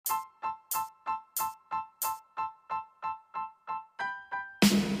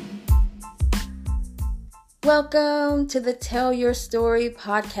Welcome to the Tell Your Story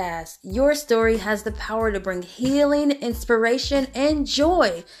podcast. Your story has the power to bring healing, inspiration, and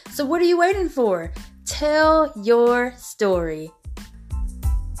joy. So what are you waiting for? Tell your story.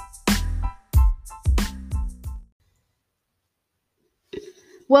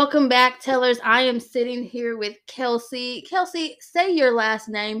 Welcome back, tellers. I am sitting here with Kelsey. Kelsey, say your last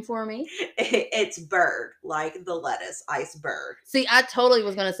name for me. It's Bourg, like the lettuce, iceberg. See, I totally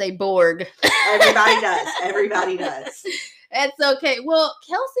was going to say Bourg. Everybody does. It's okay. Well,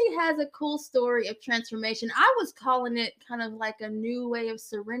 Kelsey has a cool story of transformation. I was calling it kind of like a new way of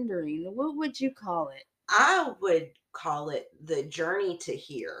surrendering. What would you call it? I would call it the journey to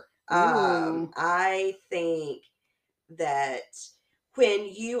here. Ooh. I think that when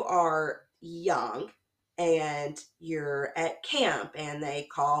you are young and you're at camp and they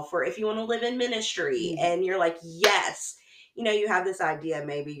call for if you want to live in ministry and you're like, yes, you have this idea,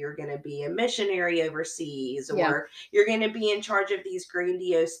 maybe you're going to be a missionary overseas or you're going to be in charge of these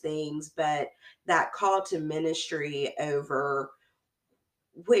grandiose things, but that call to ministry over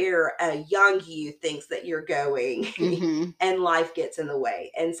where a young you thinks that you're going and life gets in the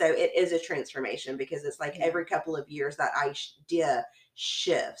way. And so it is a transformation because it's like every couple of years that idea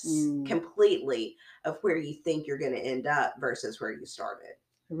shifts completely of where you think you're going to end up versus where you started.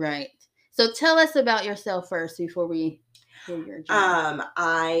 Right. So tell us about yourself first before we hear your journey.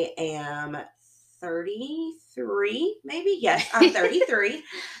 I am 33, maybe. Yes, I'm 33.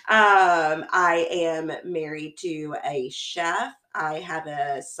 I am married to a chef. I have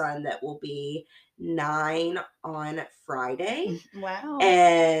a son that will be 9 on Friday. Wow.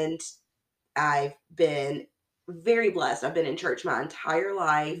 And I've been very blessed. I've been in church my entire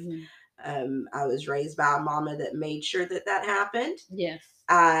life. I was raised by a mama that made sure that happened. Yes.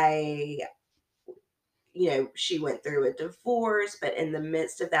 She went through a divorce, but in the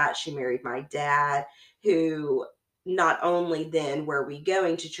midst of that, she married my dad, who not only then were we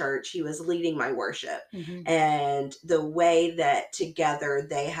going to church, he was leading my worship. And the way that together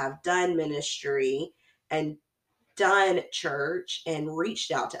they have done ministry and done church and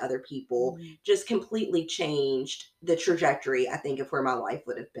reached out to other people just completely changed the trajectory, I think, of where my life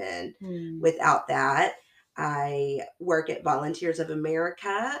would have been without that. I work at Volunteers of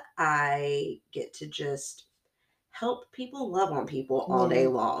America. I get to just help people love on people all day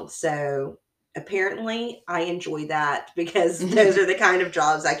long. So apparently I enjoy that because those are the kind of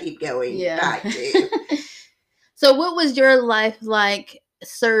jobs I keep going back to. So what was your life like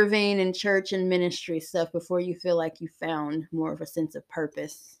serving in church and ministry stuff before you feel like you found more of a sense of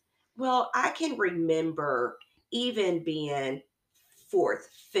purpose? Well, I can remember even being 4th,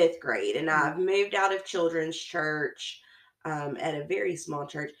 5th grade, and I've moved out of children's church at a very small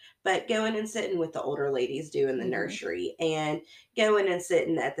church, but going and sitting with the older ladies doing the nursery and going and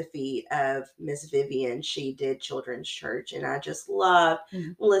sitting at the feet of Miss Vivian. She did children's church, and I just loved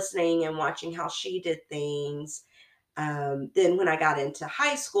listening and watching how she did things. Then when I got into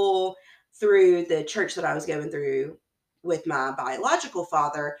high school, through the church that I was going through with my biological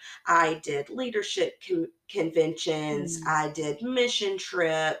father, I did leadership conventions, I did mission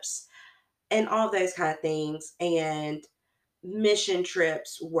trips, and all those kind of things. And mission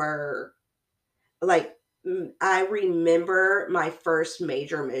trips were like, I remember my first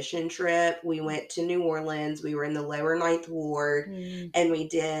major mission trip. We went to New Orleans. We were in the lower 9th Ward, and we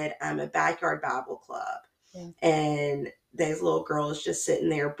did a backyard Bible club. And those little girls just sitting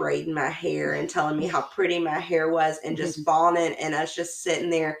there braiding my hair and telling me how pretty my hair was and just fawning, and us just sitting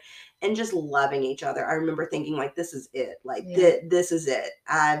there and just loving each other. I remember thinking, like, this is it. Like, this is it.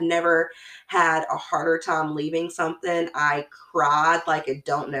 I've never had a harder time leaving something. I cried like I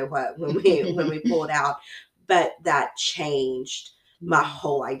don't know what when we pulled out. But that changed my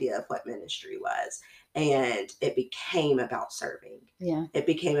whole idea of what ministry was. And it became about serving. Yeah. It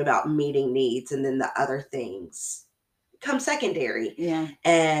became about meeting needs, and then the other things come secondary. Yeah.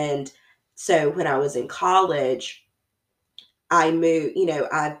 And so when I was in college, I moved,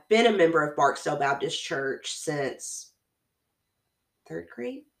 I've been a member of Barksdale Baptist Church since 3rd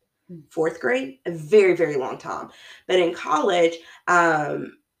grade, 4th grade, a very, very long time. But in college,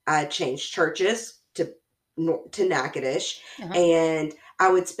 I changed churches to Natchitoches, and I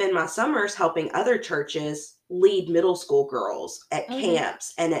would spend my summers helping other churches lead middle school girls at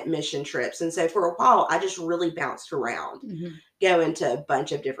camps and at mission trips. And so for a while, I just really bounced around, going to a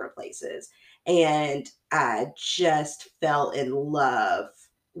bunch of different places. And I just fell in love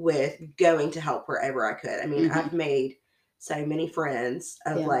with going to help wherever I could. I mean, I've made so many friends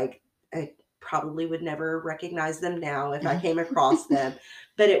of like, I probably would never recognize them now if I came across them,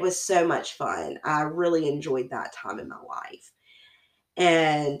 but it was so much fun. I really enjoyed that time in my life.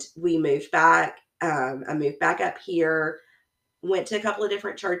 And we moved back I moved back up here, went to a couple of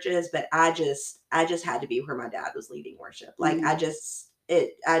different churches, but I just had to be where my dad was leading worship. Like I just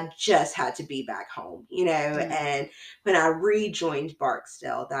had to be back home, Yeah. and when I rejoined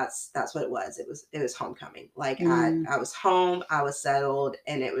Barksdale, that's what it was. It was homecoming. Like I was home, I was settled,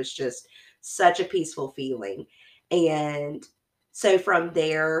 and it was just such a peaceful feeling. And so from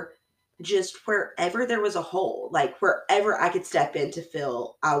there, just wherever there was a hole, like wherever I could step in to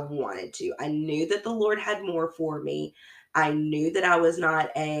fill, I wanted to. I knew that the Lord had more for me. I knew that I was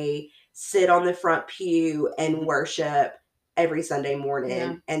not a sit on the front pew and worship every Sunday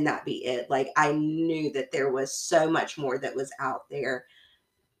morning and that be it. Like I knew that there was so much more that was out there.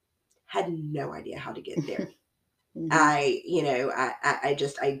 Had no idea how to get there. I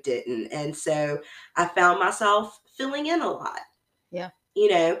didn't. And so I found myself filling in a lot. Yeah.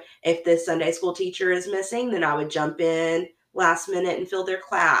 If the Sunday school teacher is missing, then I would jump in last minute and fill their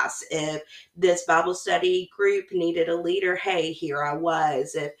class. If this Bible study group needed a leader, hey, here I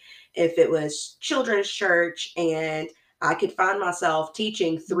was. If it was children's church and I could find myself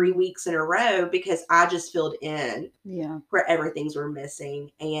teaching 3 weeks in a row because I just filled in wherever things were missing.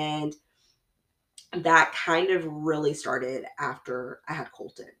 And that kind of really started after I had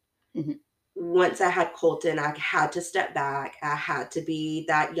Colton. Once I had Colton, I had to step back. I had to be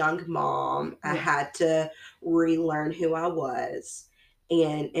that young mom. I had to relearn who I was.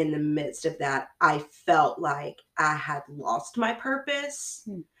 And in the midst of that, I felt like I had lost my purpose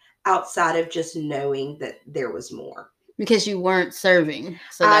outside of just knowing that there was more. Because you weren't serving.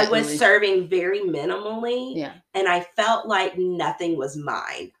 So I was serving very minimally. Yeah. And I felt like nothing was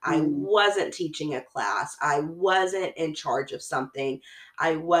mine. I wasn't teaching a class. I wasn't in charge of something.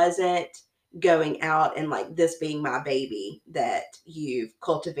 I wasn't going out and like this being my baby that you've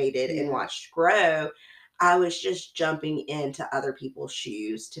cultivated and watched grow. I was just jumping into other people's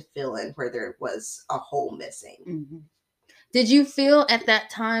shoes to fill in where there was a hole missing. Did you feel at that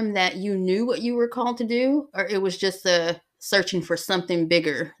time that you knew what you were called to do, or it was just searching for something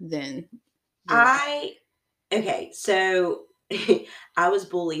bigger than Okay, so I was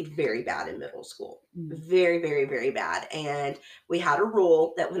bullied very bad in middle school. Very, very, very bad. And we had a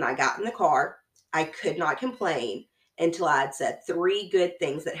rule that when I got in the car, I could not complain until I had said 3 good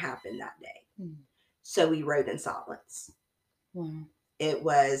things that happened that day. So we rode in silence. Wow. It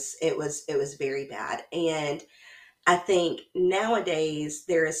was very bad. And I think nowadays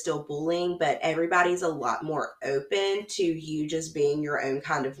there is still bullying, but everybody's a lot more open to you just being your own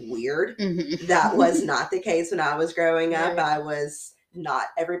kind of weird. That was not the case when I was growing up. I was not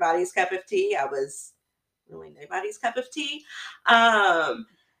everybody's cup of tea. I was really nobody's cup of tea.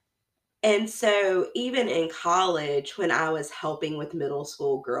 And so even in college, when I was helping with middle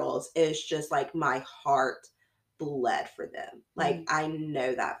school girls, it's just like my heart bled for them. Like I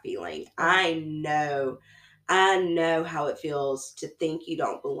know that feeling. I know how it feels to think you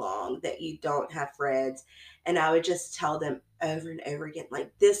don't belong, that you don't have friends. And I would just tell them over and over again,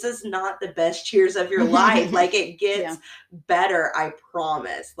 like, this is not the best years of your life. Like it gets better, I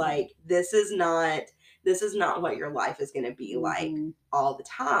promise. Like this is not what your life is going to be like all the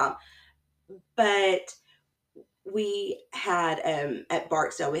time. But we had at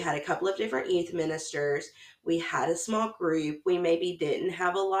Barksdale, we had a couple of different youth ministers. We had a small group. We maybe didn't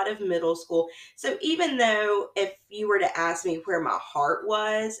have a lot of middle school. So even though if you were to ask me where my heart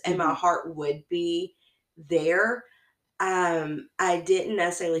was, and my heart would be there, I didn't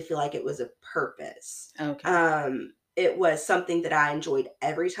necessarily feel like it was a purpose. It was something that I enjoyed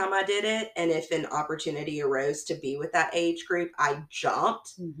every time I did it. And if an opportunity arose to be with that age group, I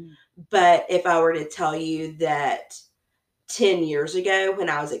jumped. But if I were to tell you that 10 years ago when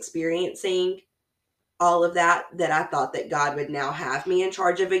I was experiencing all of that I thought that God would now have me in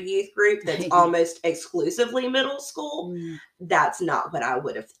charge of a youth group that's almost exclusively middle school, that's not what I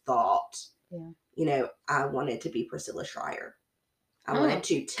would have thought. I wanted to be Priscilla Schreier. I wanted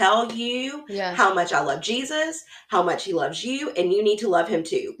to tell you how much I love Jesus, how much he loves you, and you need to love him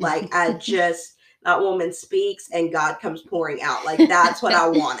too. Like that woman speaks and God comes pouring out. Like that's what I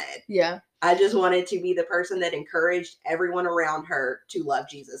wanted. I just wanted to be the person that encouraged everyone around her to love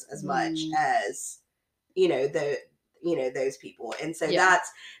Jesus as much as, those people. And so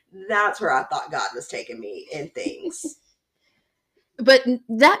that's where I thought God was taking me in things. But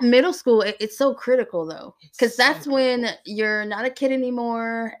that middle school, it's so critical though, because that's when you're not a kid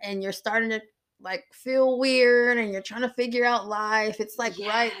anymore and you're starting to like feel weird and you're trying to figure out life. It's like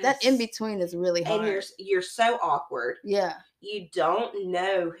that in between is really hard. And you're so awkward. You don't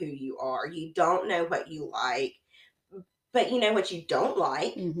know who you are. You don't know what you like, but you know what you don't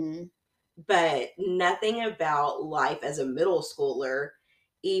like. But nothing about life as a middle schooler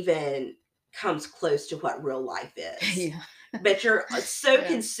even comes close to what real life is. Yeah. But you're so Yeah.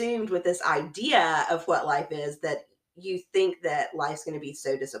 consumed with this idea of what life is that you think that life's going to be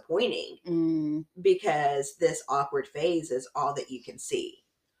so disappointing because this awkward phase is all that you can see.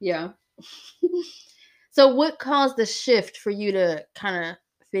 Yeah. So what caused the shift for you to kind of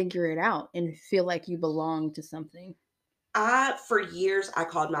figure it out and feel like you belong to something? For years, I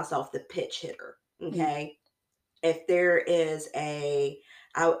called myself the pitch hitter. Mm. Okay. If there is I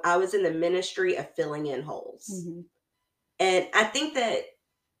was in the ministry of filling in holes. Mm-hmm. And I think that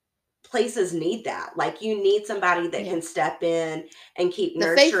places need that. Like, you need somebody that can step in and keep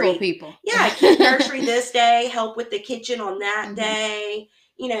The faithful nursery. people. Yeah, keep nursery this day, help with the kitchen on that day,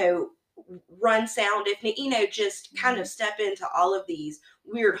 run sound if just kind of step into all of these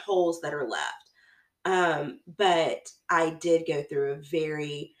weird holes that are left. But I did go through a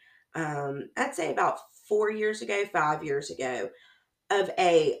very, I'd say about 5 years ago, of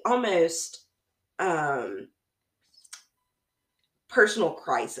a almost personal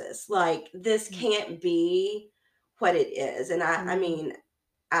crisis. Like, this can't be what it is. And I mean,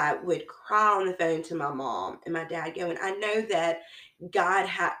 I would cry on the phone to my mom and my dad going, I know that God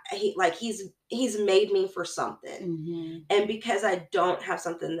he's made me for something. And because I don't have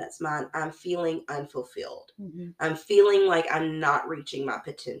something that's mine, I'm feeling unfulfilled. I'm feeling like I'm not reaching my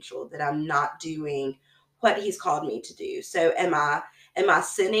potential, that I'm not doing what he's called me to do. So am I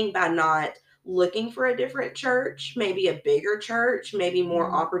sinning by not looking for a different church, maybe a bigger church, maybe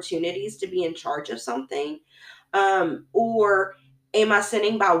more opportunities to be in charge of something? Or am I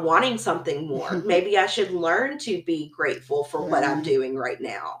sinning by wanting something more? Maybe I should learn to be grateful for what I'm doing right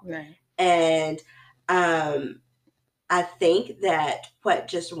now. Right. And I think that what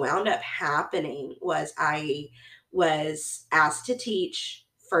just wound up happening was I was asked to teach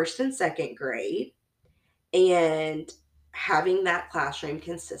first and second grade, and having that classroom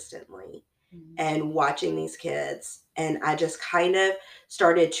consistently and watching these kids. And I just kind of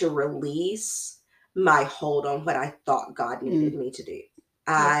started to release my hold on what I thought God needed me to do.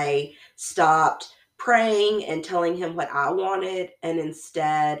 I stopped praying and telling him what I wanted, and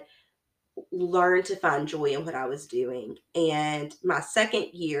instead learned to find joy in what I was doing. And my second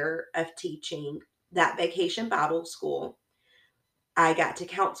year of teaching that vacation Bible school, I got to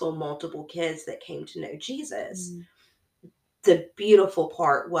counsel multiple kids that came to know Jesus. The beautiful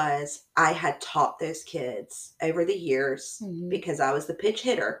part was I had taught those kids over the years because I was the pitch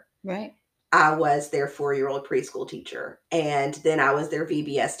hitter. Right. I was their 4-year-old preschool teacher. And then I was their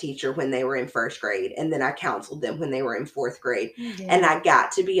VBS teacher when they were in first grade. And then I counseled them when they were in fourth grade. Yeah. And I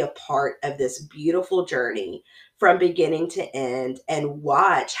got to be a part of this beautiful journey from beginning to end and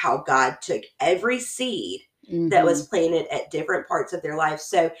watch how God took every seed that was planted at different parts of their life.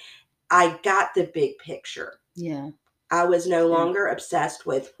 So I got the big picture. Yeah. I was no longer obsessed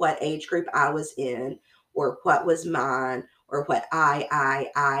with what age group I was in or what was mine or what I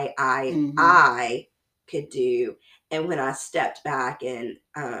could do. And when I stepped back and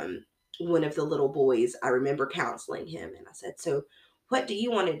one of the little boys, I remember counseling him and I said, so what do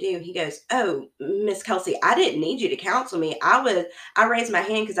you want to do? He goes, oh, Miss Kelsey, I didn't need you to counsel me. I raised my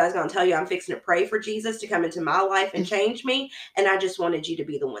hand because I was going to tell you I'm fixing to pray for Jesus to come into my life and change me. And I just wanted you to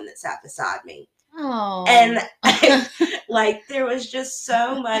be the one that sat beside me. Oh. And like, there was just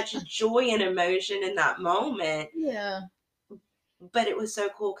so much joy and emotion in that moment. Yeah. But it was so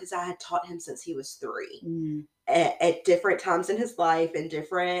cool because I had taught him since he was 3 at different times in his life in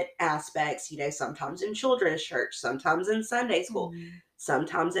different aspects, sometimes in children's church, sometimes in Sunday school,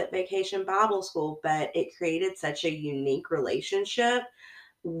 sometimes at vacation Bible school. But it created such a unique relationship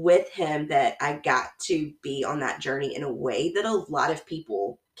with him that I got to be on that journey in a way that a lot of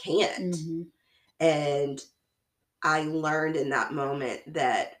people can't. And I learned in that moment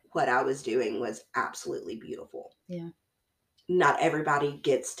that what I was doing was absolutely beautiful. Yeah. Not everybody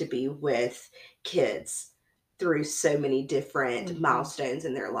gets to be with kids through so many different milestones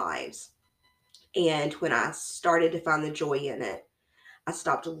in their lives. And when I started to find the joy in it, I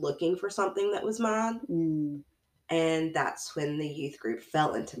stopped looking for something that was mine. And that's when the youth group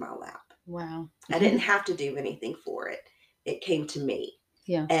fell into my lap. Wow. I didn't have to do anything for it. It came to me.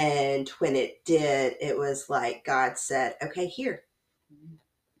 Yeah. And when it did, it was like God said, okay, here.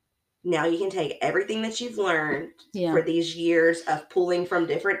 Now you can take everything that you've learned for these years of pulling from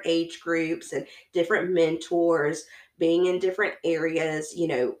different age groups and different mentors, being in different areas,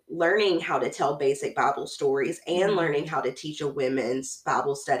 learning how to tell basic Bible stories and learning how to teach a women's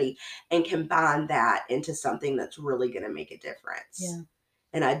Bible study and combine that into something that's really going to make a difference. Yeah.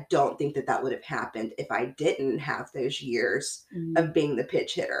 And I don't think that would have happened if I didn't have those years of being the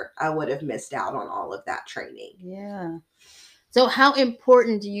pitch hitter. I would have missed out on all of that training. Yeah. So how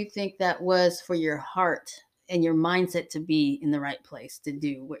important do you think that was for your heart and your mindset to be in the right place to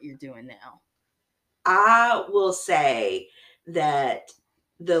do what you're doing now? I will say that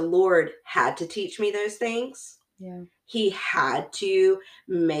the Lord had to teach me those things. Yeah. He had to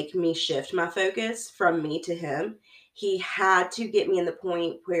make me shift my focus from me to him. He had to get me in the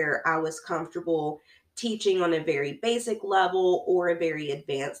point where I was comfortable teaching on a very basic level or a very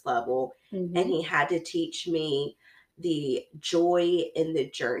advanced level. Mm-hmm. And he had to teach me the joy in the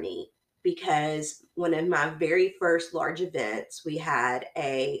journey. Because one of my very first large events, we had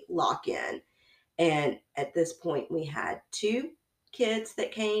a lock in. And at this point, we had 2 kids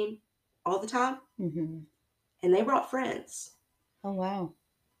that came all the time. Mm-hmm. And they brought friends. Oh, wow.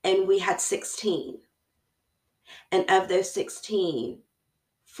 And we had 16. And of those 16,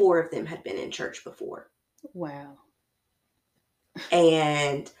 4 of them had been in church before. Wow.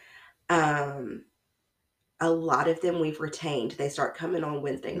 And a lot of them we've retained. They start coming on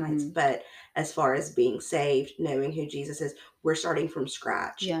Wednesday nights. Mm-hmm. But as far as being saved, knowing who Jesus is, we're starting from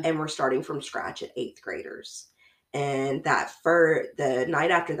scratch. Yeah. And we're starting from scratch at 8th graders. And the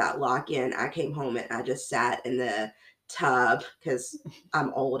night after that lock-in, I came home and I just sat in the tub because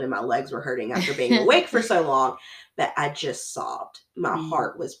I'm old and my legs were hurting after being awake for so long. But I just sobbed. My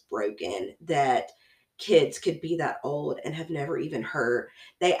heart was broken that kids could be that old and have never even heard.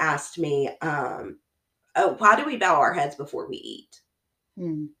 They asked me, oh, why do we bow our heads before we eat?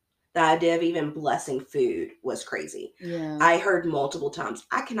 Mm. The idea of even blessing food was crazy. Yeah. I heard multiple times,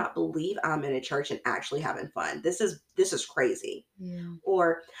 I cannot believe I'm in a church and actually having fun. This is crazy. Yeah.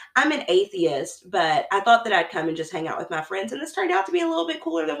 Or I'm an atheist, but I thought that I'd come and just hang out with my friends, and this turned out to be a little bit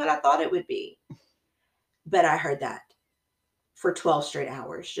cooler than what I thought it would be. But I heard that for 12 straight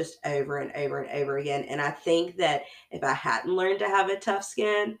hours, just over and over and over again. And I think that if I hadn't learned to have a tough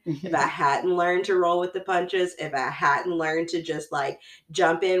skin, if I hadn't learned to roll with the punches, if I hadn't learned to just like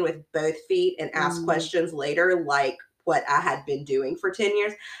jump in with both feet and ask questions later, like what I had been doing for 10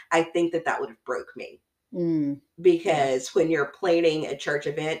 years, I think that would have broke me. Because when you're planning a church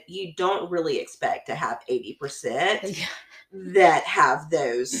event, you don't really expect to have 80% that have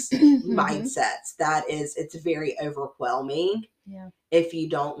those mindsets. It's very overwhelming if you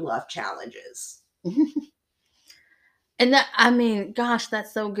don't love challenges. And that, I mean, gosh,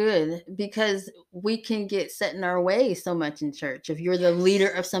 that's so good, because we can get set in our way so much in church. If you're the leader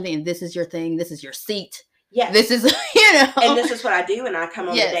of something and this is your thing, this is your seat. Yes. This is, and this is what I do. And I come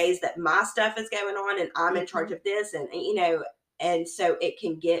on the days that my stuff is going on and I'm in charge of this. And so it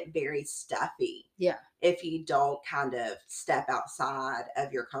can get very stuffy. Yeah. If you don't kind of step outside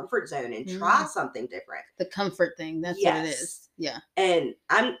of your comfort zone and try something different. The comfort thing. That's what it is. Yeah. And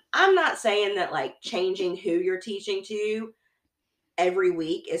I'm not saying that like changing who you're teaching to every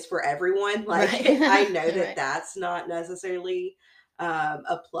week is for everyone. Like I know that that's not necessarily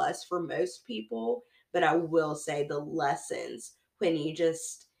a plus for most people, but I will say the lessons when you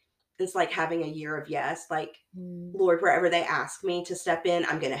just, it's like having a year of yes, like Lord, wherever they ask me to step in,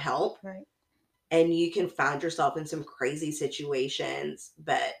 I'm going to help. Right. And you can find yourself in some crazy situations,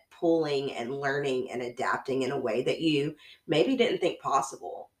 but pulling and learning and adapting in a way that you maybe didn't think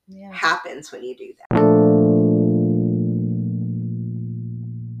possible happens when you do that.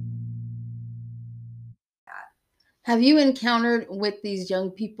 Have you encountered with these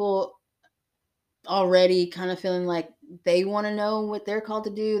young people already kind of feeling like they want to know what they're called to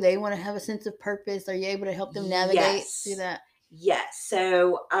do? They want to have a sense of purpose. Are you able to help them navigate through that? Yes.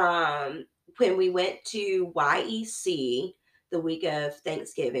 So when we went to YEC the week of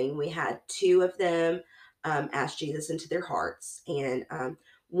Thanksgiving, we had 2 of them ask Jesus into their hearts. And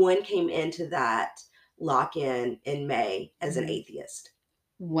one came into that lock-in in May as an atheist.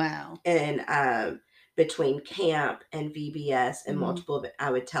 Wow. And between camp and VBS and multiple of it, I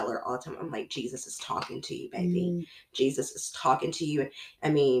would tell her all the time, I'm like, Jesus is talking to you, baby. Jesus is talking to you. And I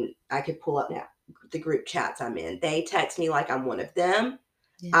mean, I could pull up now the group chats I'm in. They text me like I'm one of them.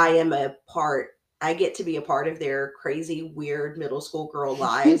 I get to be a part of their crazy, weird middle school girl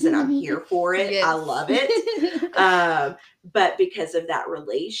lives, and I'm here for it. Yes. I love it. But because of that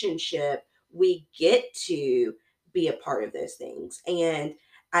relationship, we get to be a part of those things. And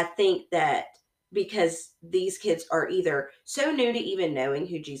I think that because these kids are either so new to even knowing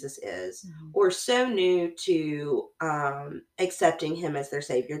who Jesus is, or so new to accepting him as their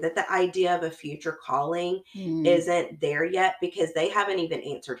savior, that the idea of a future calling isn't there yet, because they haven't even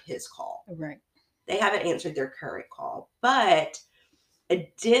answered his call. Right. They haven't answered their current call. But I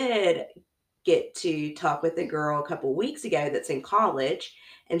did get to talk with a girl a couple weeks ago that's in college,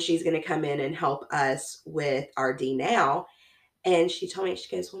 and she's going to come in and help us with our D now. And she told me,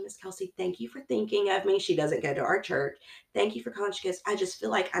 she goes, well, Miss Kelsey, thank you for thinking of me. She doesn't go to our church. Thank you for calling. She goes, I just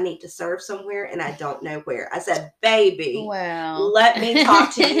feel like I need to serve somewhere and I don't know where. I said, baby, Wow. let me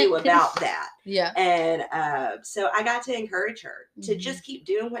talk to you about that. Yeah. And so I got to encourage her to Mhm. just keep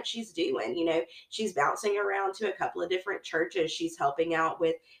doing what she's doing. You know, she's bouncing around to a couple of different churches. She's helping out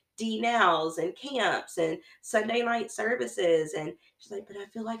with D-Nows and camps and Sunday night services. And she's like, but I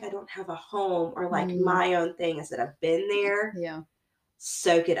feel like I don't have a home or like my own thing. I said, I've been there. Yeah.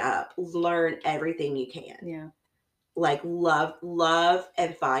 Soak it up. Learn everything you can. Yeah. Like love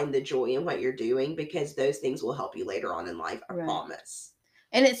and find the joy in what you're doing, because those things will help you later on in life. I promise.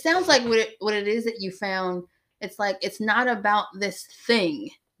 And it sounds like what it is that you found, it's like, it's not about this thing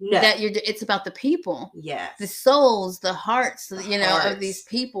that it's about the people. Yes. The souls, the hearts, of these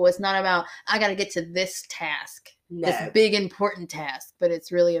people. It's not about, I got to get to this task. No. This big, important task, but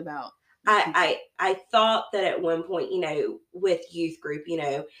it's really about. I thought that at one point, with youth group,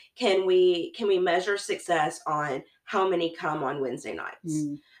 can we measure success on how many come on Wednesday nights?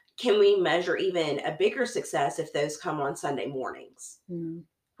 Mm. Can we measure even a bigger success if those come on Sunday mornings? Mm.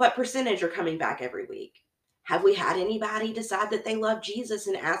 What percentage are coming back every week? Have we had anybody decide that they love Jesus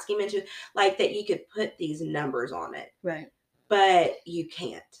and ask him into, like, that you could put these numbers on it? Right. But you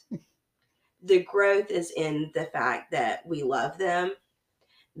can't. The growth is in the fact that we love them,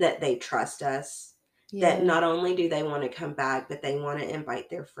 that they trust us, that not only do they want to come back, but they want to invite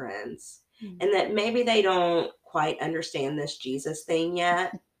their friends. And that maybe they don't quite understand this Jesus thing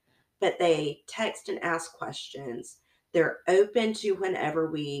yet, but they text and ask questions. They're open to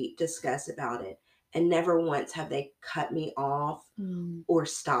whenever we discuss about it. And never once have they cut me off or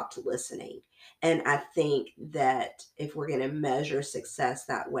stopped listening. And I think that if we're going to measure success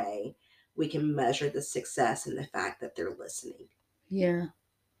that way, we can measure the success in the fact that they're listening. Yeah.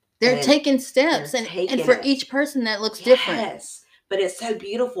 They're taking steps, and for each person that looks different. Yes, but it's so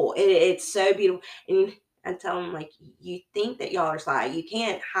beautiful. It's so beautiful. And I tell them, like, you think that y'all are sly. You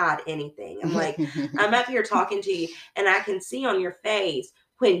can't hide anything. I'm like, I'm up here talking to you, and I can see on your face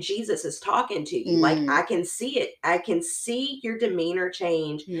when Jesus is talking to you. Like, I can see it. I can see your demeanor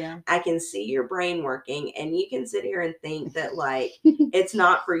change. Yeah. I can see your brain working, and you can sit here and think that, like, it's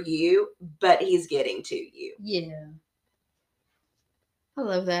not for you, but he's getting to you. Yeah. I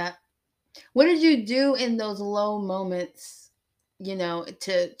love that. What did you do in those low moments,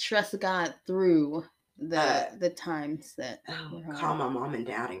 to trust God through the times that call my mom and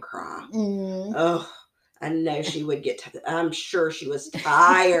dad and cry. Oh, I know she would get I'm sure she was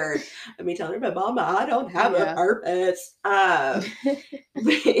tired. I mean, telling her, but Mama, I don't have a purpose. But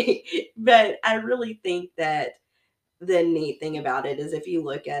I really think that the neat thing about it is, if you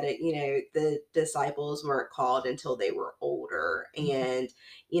look at it, the disciples weren't called until they were older. And,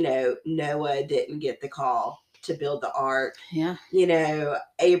 Noah didn't get the call to build the ark. Yeah.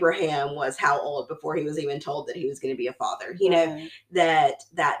 Abraham was how old before he was even told that he was going to be a father?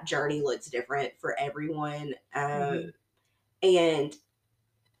 That journey looks different for everyone. And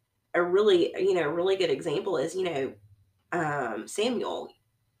a really good example is, Samuel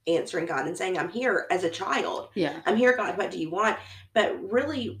answering God and saying, I'm here as a child. Yeah. I'm here, God, what do you want? But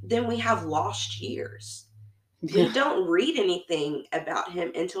really, then we have lost years. Yeah. We don't read anything about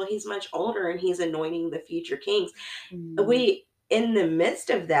him until he's much older and he's anointing the future kings. In the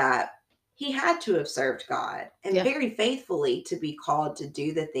midst of that, he had to have served God and very faithfully to be called to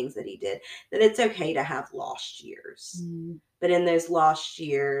do the things that he did, that it's okay to have lost years. But in those lost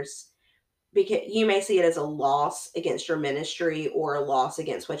years, because you may see it as a loss against your ministry or a loss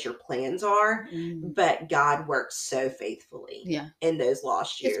against what your plans are, but God works so faithfully in those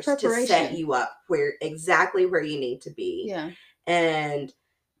lost years to set you up exactly where you need to be. Yeah. And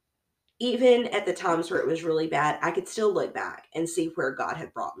even at the times where it was really bad, I could still look back and see where God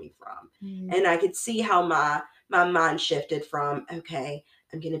had brought me from. And I could see how my mind shifted from, okay,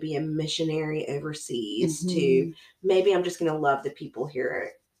 I'm going to be a missionary overseas to maybe I'm just going to love the people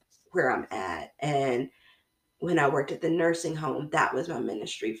here where I'm at. And when I worked at the nursing home, that was my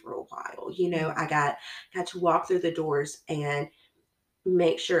ministry for a while. I got to walk through the doors and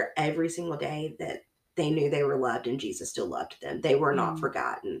make sure every single day that they knew they were loved and Jesus still loved them. They were not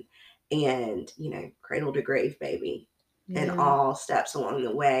forgotten. And, cradle to grave, baby, and all steps along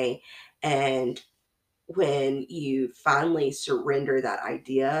the way. And when you finally surrender that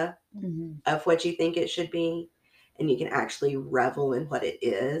idea of what you think it should be, and you can actually revel in what it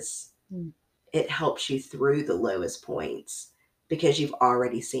is, it helps you through the lowest points because you've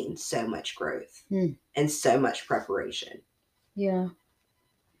already seen so much growth and so much preparation. Yeah.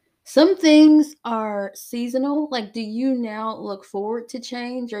 Some things are seasonal. Like, do you now look forward to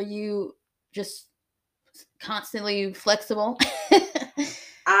change, or you just constantly flexible.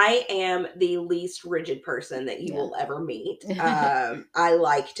 I am the least rigid person that you will ever meet. I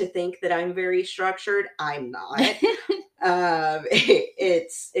like to think that I'm very structured. I'm not.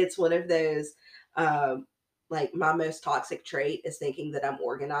 It's one of those, like, my most toxic trait is thinking that I'm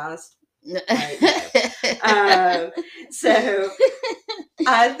organized. So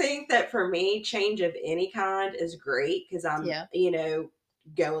I think that for me, change of any kind is great because I'm,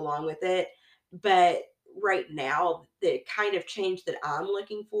 go along with it. But right now, the kind of change that I'm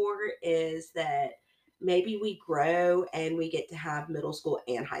looking for is that maybe we grow and we get to have middle school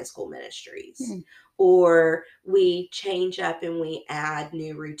and high school ministries. Or we change up and we add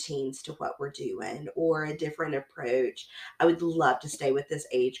new routines to what we're doing or a different approach. I would love to stay with this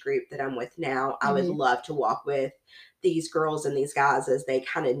age group that I'm with now. I would love to walk with these girls and these guys as they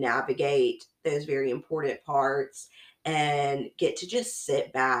kind of navigate those very important parts and get to just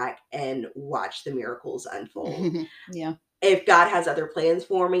sit back and watch the miracles unfold. If God has other plans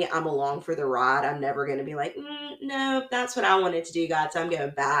for me, I'm along for the ride. I'm never going to be like, no, that's what I wanted to do, God, so I'm going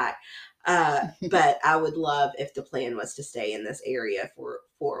back. But I would love if the plan was to stay in this area for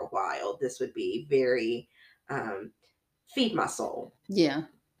a while. This would be very feed my soul. Yeah.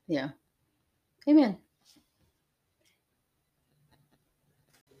 Amen.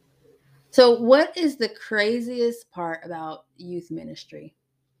 So what is the craziest part about youth ministry?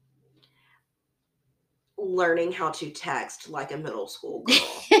 Learning how to text like a middle school girl.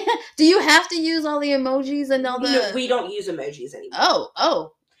 Do you have to use all the emojis and all the... No, we don't use emojis anymore.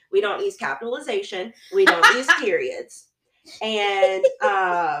 Oh. We don't use capitalization. We don't use periods. And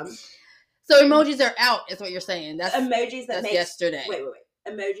so emojis are out, is what you're saying. That's emojis that make yesterday. Wait.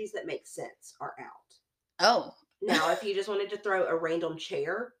 Emojis that make sense are out. Oh. Now, if you just wanted to throw a random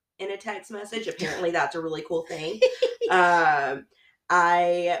chair in a text message, apparently that's a really cool thing.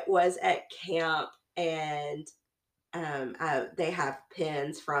 I was at camp and they have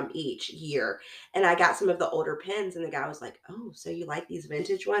pins from each year, and I got some of the older pins, and the guy was like, "Oh, so you like these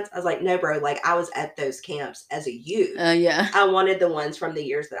vintage ones?" I was like, "No, bro, like I was at those camps as a youth. I wanted the ones from the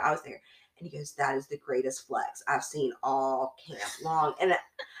years that I was there." And he goes, "That is the greatest flex I've seen all camp long." And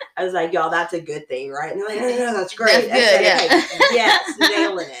I was like, "Y'all, that's a good thing, right?" And they're like, "No, that's great. That's good, yeah. Okay, yes,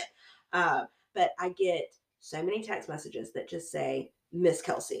 nailing it." But I get so many text messages that just say, "Miss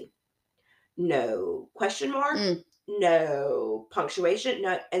Kelsey," no question mark, no punctuation,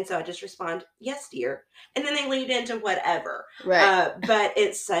 no. And so I just respond, "Yes, dear." And then they lead into whatever. Right. But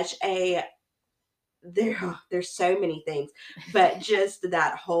it's such a, there's so many things, but just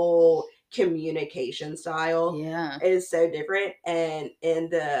that whole communication style is so different. And in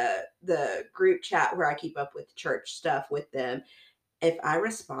the group chat where I keep up with church stuff with them, if I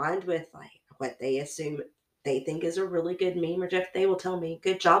respond with like what they assume they think is a really good meme or joke, they will tell me,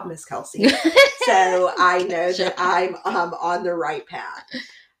 "Good job, Miss Kelsey." So I know that I'm on the right path.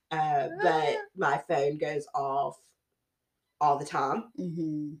 But my phone goes off all the time,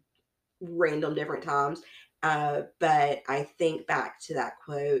 random different times. But I think back to that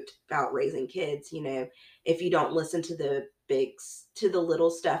quote about raising kids, if you don't listen to the little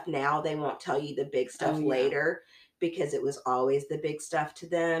stuff now, they won't tell you the big stuff later, because it was always the big stuff to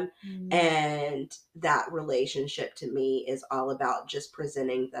them. And that relationship to me is all about just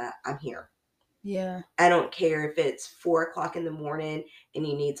presenting that I'm here. Yeah. I don't care if it's 4:00 in the morning and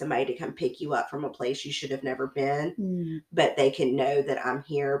you need somebody to come pick you up from a place you should have never been, but they can know that I'm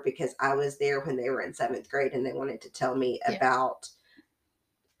here because I was there when they were in 7th grade and they wanted to tell me about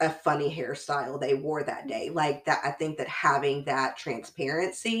a funny hairstyle they wore that day. Like that, I think that having that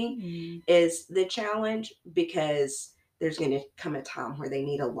transparency is the challenge, because there's going to come a time where they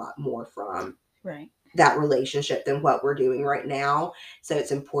need a lot more from that relationship than what we're doing right now. So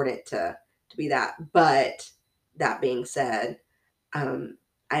it's important to be that. But that being said,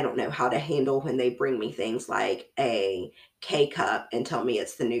 I don't know how to handle when they bring me things like a K-cup and tell me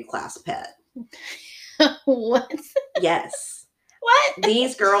it's the new class pet. What? Yes. What?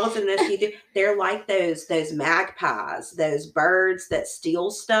 These girls in this YouTube, they're like those magpies, those birds that steal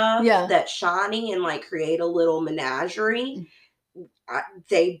stuff that's shiny and like create a little menagerie.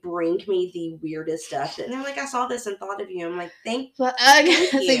 They bring me the weirdest stuff, and they're like, "I saw this and thought of you." I'm like, thank you.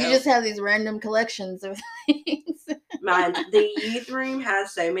 So you just have these random collections of things. The youth room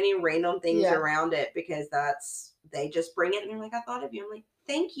has so many random things around it, because they just bring it and they're like, "I thought of you." I'm like,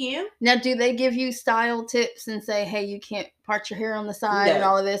 thank you. Now, do they give you style tips and say, "Hey, you can't part your hair on the side," and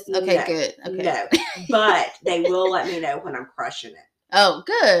all of this? Okay, good. Okay. No, but they will let me know when I'm crushing it. Oh,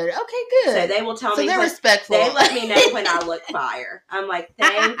 good. Okay, good. So they will tell me. So they're respectful. They let me know when I look fire. I'm like,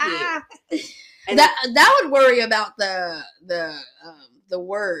 thank you. And that would worry about the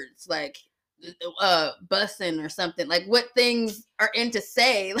words, like bussing or something? Like, what things are in to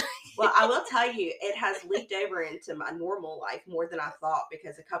say? Well, I will tell you, it has leaked over into my normal life more than I thought,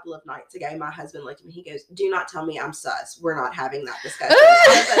 because a couple of nights ago, my husband looked at me, he goes, "Do not tell me I'm sus. We're not having that discussion."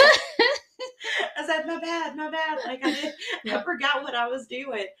 I said, my bad. Like, I forgot what I was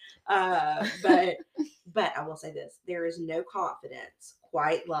doing. But I will say this, there is no confidence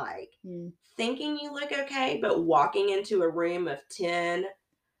quite like thinking you look okay, but walking into a room of 10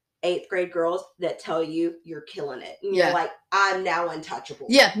 8th grade girls that tell you you're killing it. And you're like, I'm now untouchable.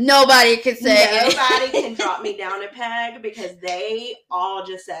 Yeah, nobody can say Nobody can drop me down a peg, because they all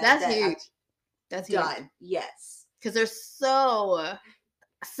just said that's huge. That's done. Huge. Yes. Because they're so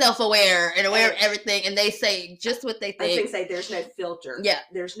self-aware and aware of everything, and they say just what they think. I was going to say, there's no filter. Yeah.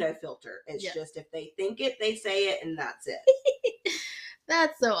 There's no filter. It's just, if they think it, they say it, and that's it.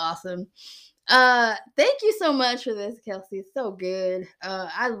 That's so awesome. Thank you so much for this, Kelsey. It's so good.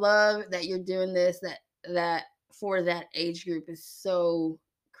 I love that you're doing this, that for that age group is so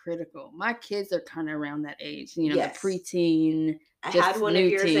critical. My kids are kind of around that age, the preteen. I had one of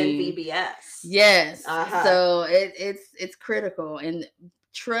yours in VBS. Yes. So it's critical, and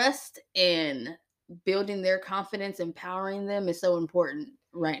trust and building their confidence, empowering them is so important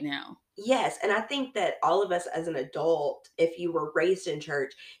right now. Yes, and I think that all of us as an adult, if you were raised in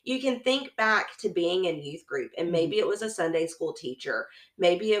church, you can think back to being in youth group, and maybe it was a Sunday school teacher,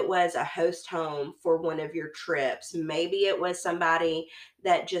 maybe it was a host home for one of your trips, maybe it was somebody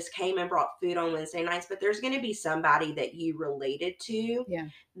that just came and brought food on Wednesday nights, but there's going to be somebody that you related to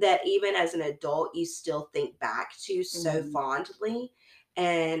that even as an adult, you still think back to so fondly.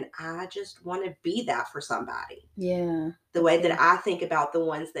 And I just want to be that for somebody. Yeah. The way that I think about the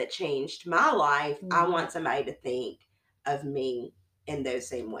ones that changed my life, I want somebody to think of me in those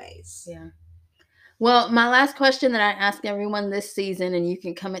same ways. Yeah. Well, my last question that I ask everyone this season, and you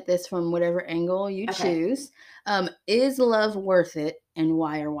can come at this from whatever angle you choose, is love worth it, and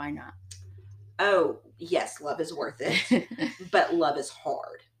why or why not? Oh, yes, love is worth it, but love is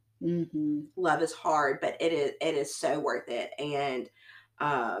hard. Love is hard, but it is so worth it. And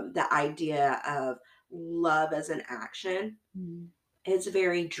the idea of love as an action is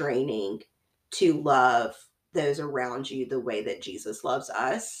very draining, to love those around you the way that Jesus loves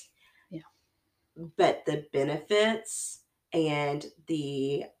us. Yeah. But the benefits and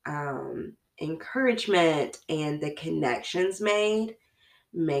the encouragement and the connections made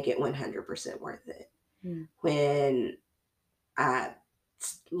make it 100% worth it. When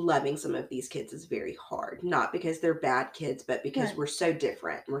loving some of these kids is very hard, not because they're bad kids, but because we're so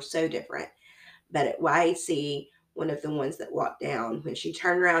different. But at YAC, one of the ones that walked down, when she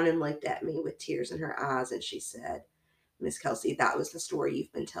turned around and looked at me with tears in her eyes, and she said, "Miss Kelsey, that was the story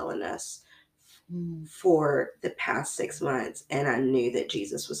you've been telling us for the past 6 months." And I knew that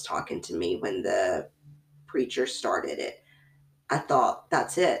Jesus was talking to me when the preacher started it. I thought,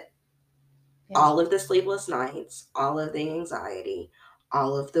 that's it. All of the sleepless nights, all of the anxiety,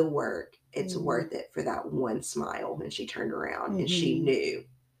 all of the work, it's worth it for that one smile when she turned around and she knew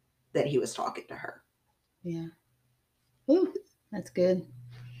that he was talking to her. Yeah. Ooh, that's good.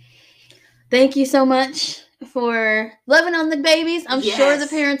 Thank you so much for loving on the babies. I'm sure the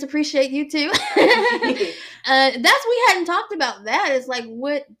parents appreciate you too. We hadn't talked about that. It's like,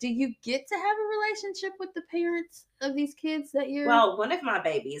 what do you get to have a relationship with the parents of these kids that you're? Well, one of my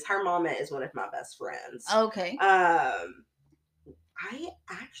babies, her mama is one of my best friends. Okay. I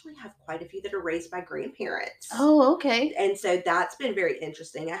actually have quite a few that are raised by grandparents. Oh, okay. And so that's been very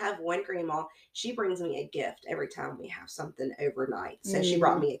interesting. I have one grandma, she brings me a gift every time we have something overnight. So she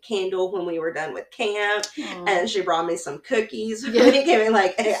brought me a candle when we were done with camp. Aww. And she brought me some cookies. I'm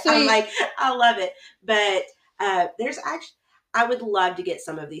like, I love it. But there's actually, I would love to get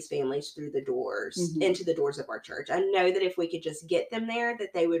some of these families through the doors, into the doors of our church. I know that if we could just get them there,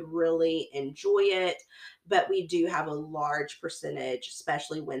 that they would really enjoy it. But we do have a large percentage,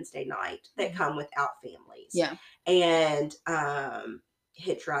 especially Wednesday night, that come without families. Yeah. And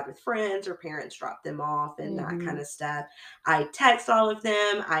hitch ride with friends, or parents drop them off, and that kind of stuff. I text all of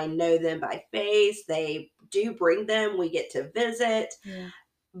them. I know them by face. They do bring them. We get to visit. Yeah.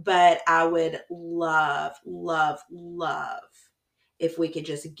 But I would love, love, love if we could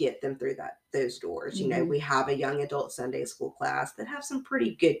just get them through those doors. You know, we have a young adult Sunday school class that have some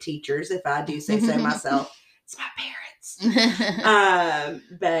pretty good teachers, if I do say so myself. It's my parents.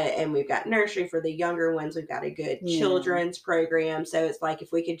 And we've got nursery for the younger ones. We've got a good children's program. So it's like,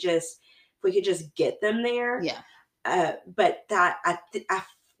 if we could just get them there. Yeah. But that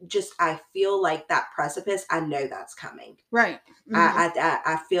I feel like that precipice, I know that's coming. Right.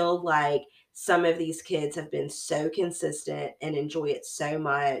 I feel like some of these kids have been so consistent and enjoy it so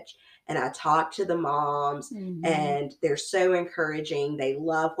much. and I talk to the moms, and they're so encouraging. They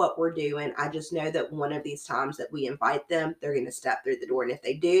love what we're doing. I just know that one of these times that we invite them, they're going to step through the door. And if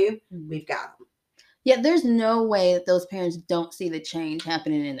they do, we've got them. Yeah, there's no way that those parents don't see the change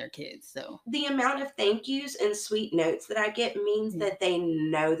happening in their kids. So the amount of thank yous and sweet notes that I get means that they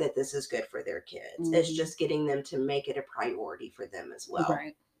know that this is good for their kids. It's just getting them to make it a priority for them as well.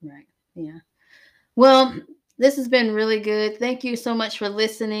 Right. Yeah. Well, this has been really good. Thank you so much for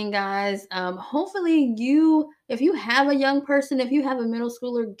listening, guys. Hopefully if you have a young person, if you have a middle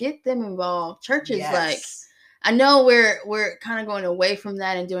schooler, get them involved. Churches, I know we're kind of going away from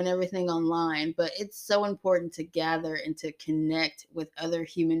that and doing everything online, but it's so important to gather and to connect with other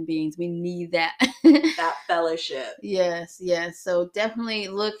human beings. We need that. That fellowship. Yes. So definitely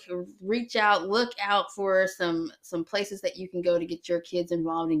reach out, look out for some places that you can go to get your kids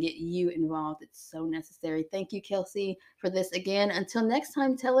involved and get you involved. It's so necessary. Thank you, Kelsey, for this again. Until next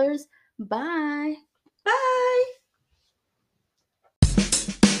time, tellers. Bye. Bye.